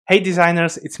Hey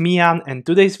designers, it's me Jan, and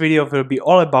today's video will be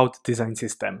all about design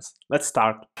systems. Let's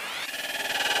start.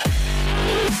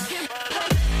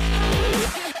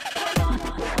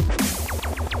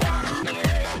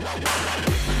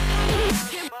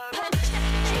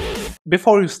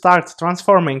 Before you start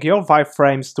transforming your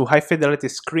wireframes to high-fidelity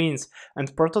screens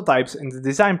and prototypes in the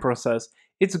design process,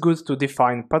 it's good to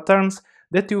define patterns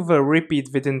that you will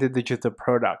repeat within the digital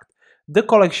product. The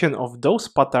collection of those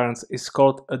patterns is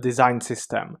called a design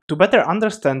system. To better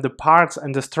understand the parts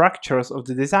and the structures of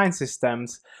the design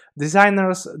systems,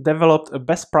 designers developed a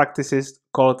best practices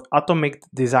called atomic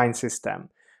design system.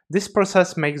 This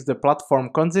process makes the platform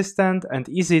consistent and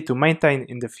easy to maintain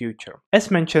in the future. As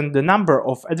mentioned, the number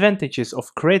of advantages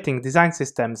of creating design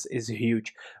systems is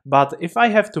huge, but if I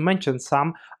have to mention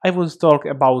some, I will talk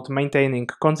about maintaining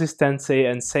consistency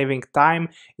and saving time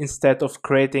instead of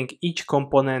creating each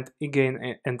component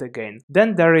again and again.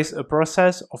 Then there is a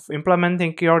process of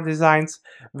implementing your designs,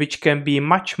 which can be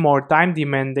much more time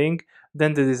demanding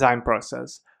than the design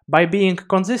process. By being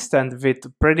consistent with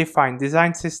predefined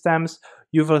design systems,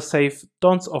 you will save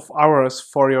tons of hours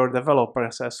for your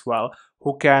developers as well,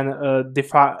 who can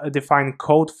define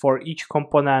code for each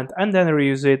component and then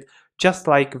reuse it just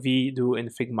like we do in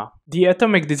Figma. The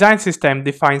atomic design system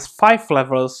defines 5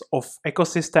 levels of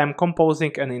ecosystem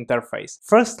composing an interface.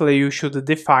 Firstly, you should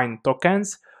define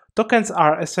tokens. Tokens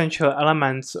are essential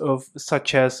elements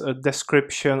such as a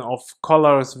description of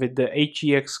colors with the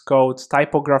HEX codes,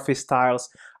 typography styles,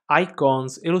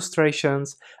 icons,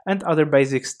 illustrations, and other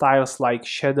basic styles like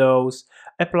shadows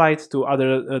applied to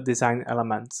other design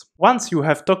elements. Once you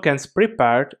have tokens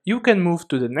prepared, you can move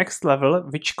to the next level,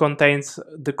 which contains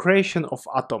the creation of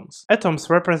atoms. Atoms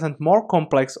represent more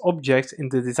complex objects in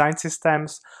the design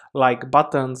systems like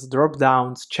buttons,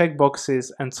 drop-downs,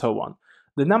 checkboxes, and so on.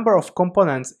 The number of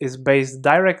components is based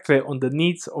directly on the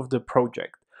needs of the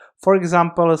project. For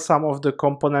example, some of the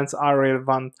components are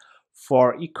relevant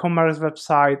for e-commerce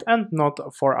website and not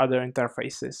for other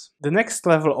interfaces. The next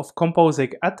level of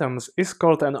composing atoms is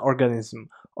called an organism.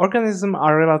 Organisms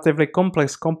are relatively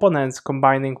complex components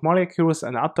combining molecules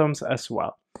and atoms as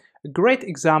well. A great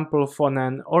example for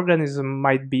an organism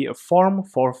might be a form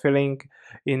for filling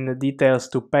in the details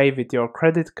to pay with your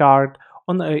credit card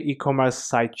on an e-commerce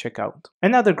site checkout.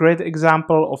 Another great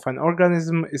example of an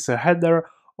organism is a header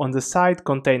on the site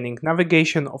containing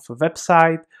navigation of a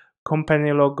website,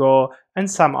 company logo,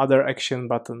 and some other action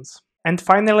buttons. And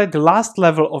finally, the last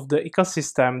level of the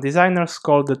ecosystem designers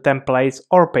call the templates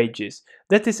or pages.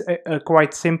 That is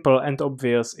quite simple and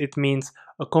obvious. It means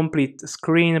a complete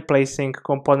screen placing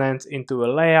components into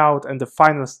a layout and the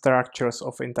final structures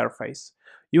of interface.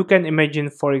 You can imagine,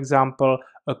 for example,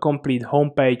 a complete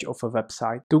homepage of a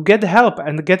website. To get help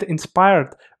and get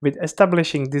inspired with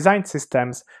establishing design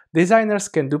systems, designers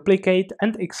can duplicate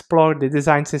and explore the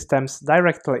design systems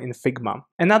directly in Figma.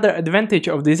 Another advantage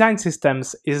of design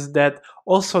systems is that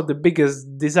also the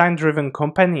biggest design-driven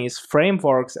companies,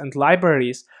 frameworks, and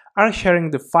libraries are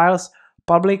sharing the files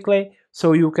publicly,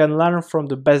 so you can learn from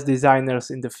the best designers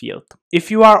in the field.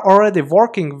 If you are already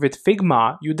working with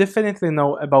Figma, you definitely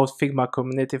know about Figma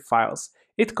community files.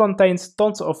 It contains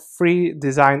tons of free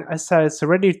design assets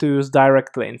ready to use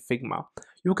directly in Figma.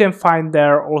 You can find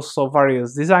there also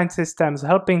various design systems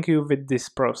helping you with this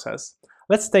process.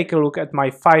 Let's take a look at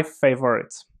my 5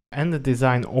 favorites. And the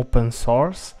design open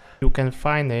source, you can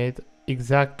find it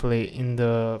exactly in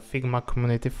the Figma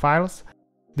community files.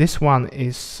 This one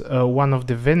is one of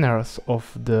the winners of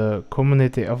the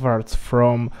community awards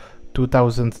from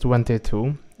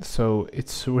 2022, so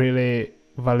it's really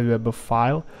valuable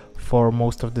file for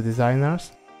most of the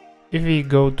designers. If we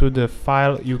go to the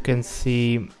file, you can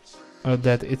see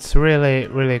that it's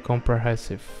really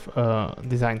comprehensive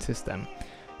design system.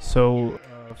 So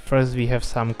first we have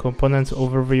some components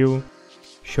overview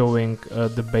showing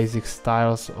the basic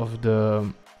styles of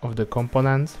the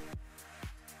components.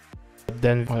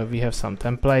 Then we have some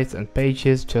templates and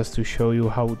pages just to show you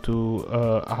how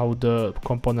the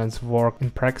components work in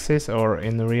practice or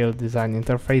in real design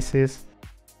interfaces.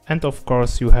 And of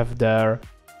course you have there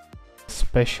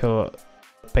special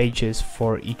pages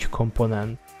for each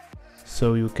component.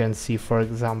 So you can see, for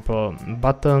example,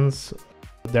 buttons.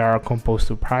 They are composed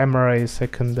to primary,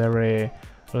 secondary,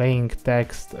 link,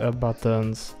 text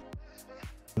buttons,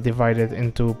 divided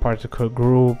into particular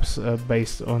groups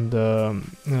based on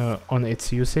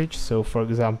its usage. So for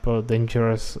example,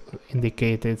 dangerous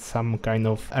indicated some kind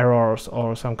of errors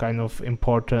or some kind of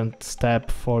important step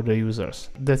for the users.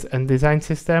 And design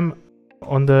system,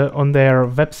 on their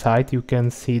website you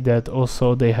can see that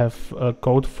also they have a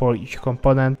code for each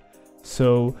component.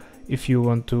 So if you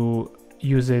want to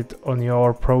use it on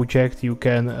your project, you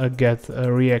can get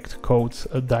React codes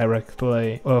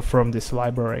directly from this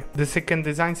library. The second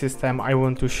design system I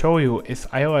want to show you is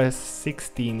iOS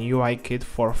 16 UI kit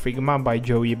for Figma by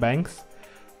Joey Banks.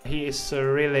 He is a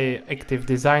really active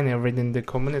designer within the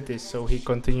community, so he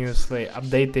continuously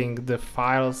updating the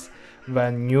files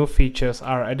when new features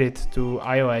are added to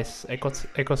iOS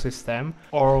ecosystem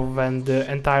or when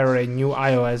the entire new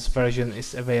iOS version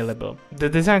is available. The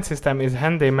design system is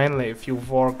handy mainly if you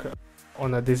work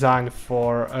on a design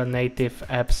for native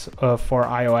apps for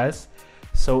iOS.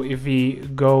 So if we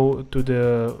go to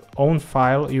the own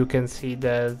file, you can see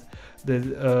that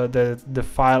the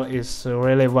file is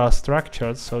really well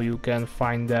structured, so you can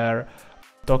find there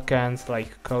tokens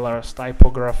like colors,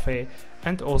 typography,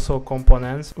 and also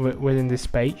components within this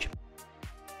page.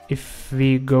 If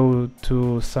we go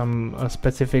to some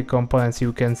specific components,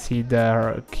 you can see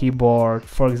their keyboard,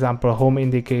 for example home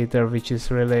indicator, which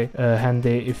is really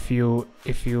handy if you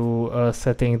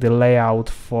setting the layout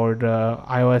for the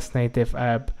iOS native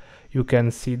app. You can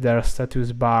see their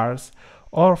status bars,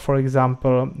 or for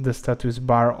example the status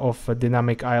bar of a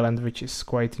dynamic island, which is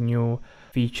quite a new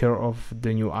feature of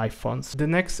the new iPhones. The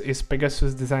next is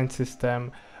Pegasus design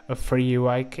system, a free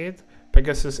UI kit.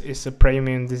 Pegasus is a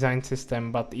premium design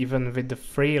system, but even with the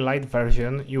free light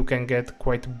version you can get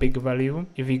quite big value.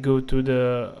 If we go to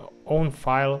the own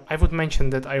file, I would mention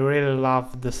that I really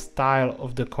love the style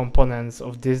of the components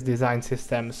of this design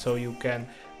system, so you can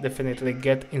definitely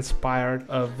get inspired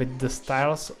with the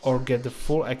styles or get the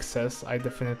full access. I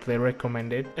definitely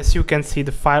recommend it. As you can see,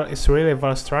 the file is really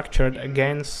well structured.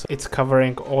 Again, so it's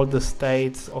covering all the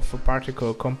states of a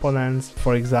particular components,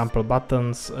 for example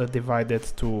buttons divided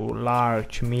to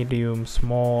large, medium,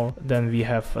 small. Then we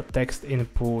have a text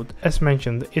input. As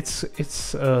mentioned,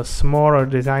 it's a smaller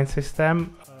design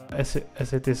system as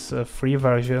it is a free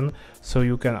version, so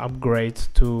you can upgrade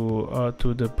to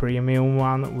the premium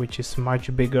one, which is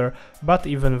much bigger. But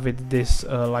even with this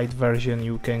light version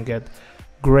you can get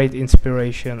great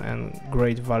inspiration and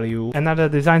great value. Another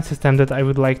design system that I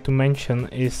would like to mention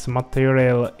is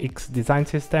Material X design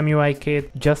system UI kit.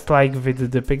 Just like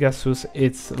with the Pegasus,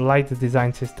 it's light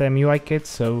design system UI kit,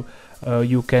 so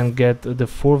you can get the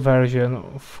full version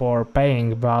for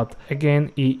paying, but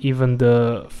again even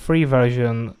the free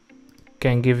version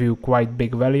can give you quite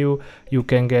big value. You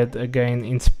can get again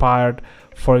inspired,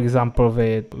 for example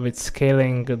with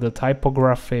scaling the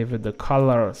typography, with the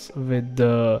colors, with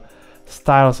the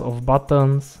styles of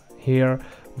buttons here,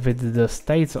 with the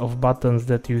states of buttons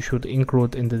that you should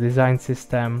include in the design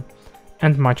system,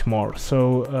 and much more.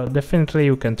 So definitely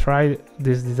you can try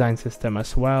this design system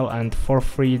as well, and for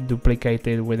free duplicate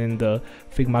it within the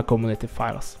Figma community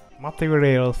files.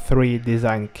 Material 3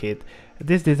 design kit.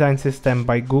 This design system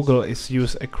by Google is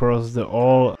used across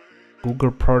all Google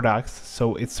products,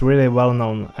 so it's really well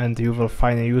known and you will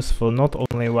find it useful not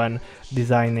only when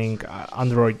designing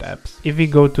Android apps. If we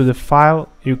go to the file,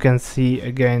 you can see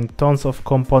again tons of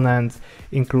components,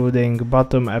 including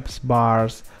bottom apps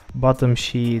bars, bottom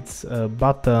sheets,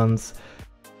 buttons,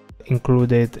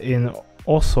 included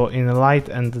also in a light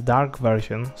and dark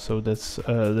version, so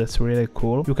that's really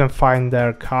cool. You can find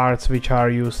their cards which are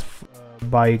used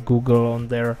by Google on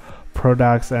their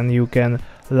products, and you can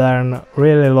learn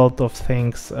really a lot of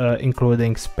things,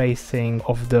 including spacing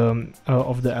of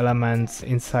the elements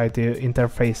inside the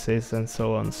interfaces and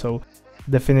so on. So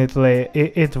definitely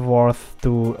it's worth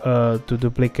to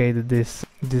duplicate this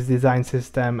design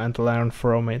system and learn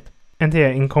from it. And yeah,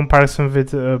 in comparison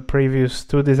with previous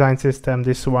two design systems,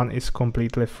 this one is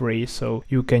completely free, so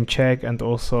you can check and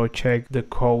also check the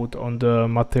code on the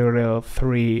Material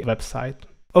 3 website.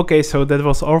 Okay, so that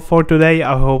was all for today.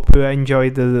 I hope you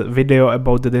enjoyed the video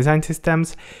about the design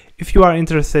systems. If you are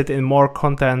interested in more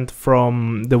content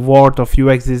from the world of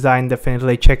UX design,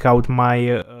 definitely check out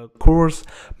my course,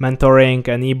 mentoring,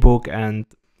 and ebook, and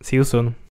see you soon.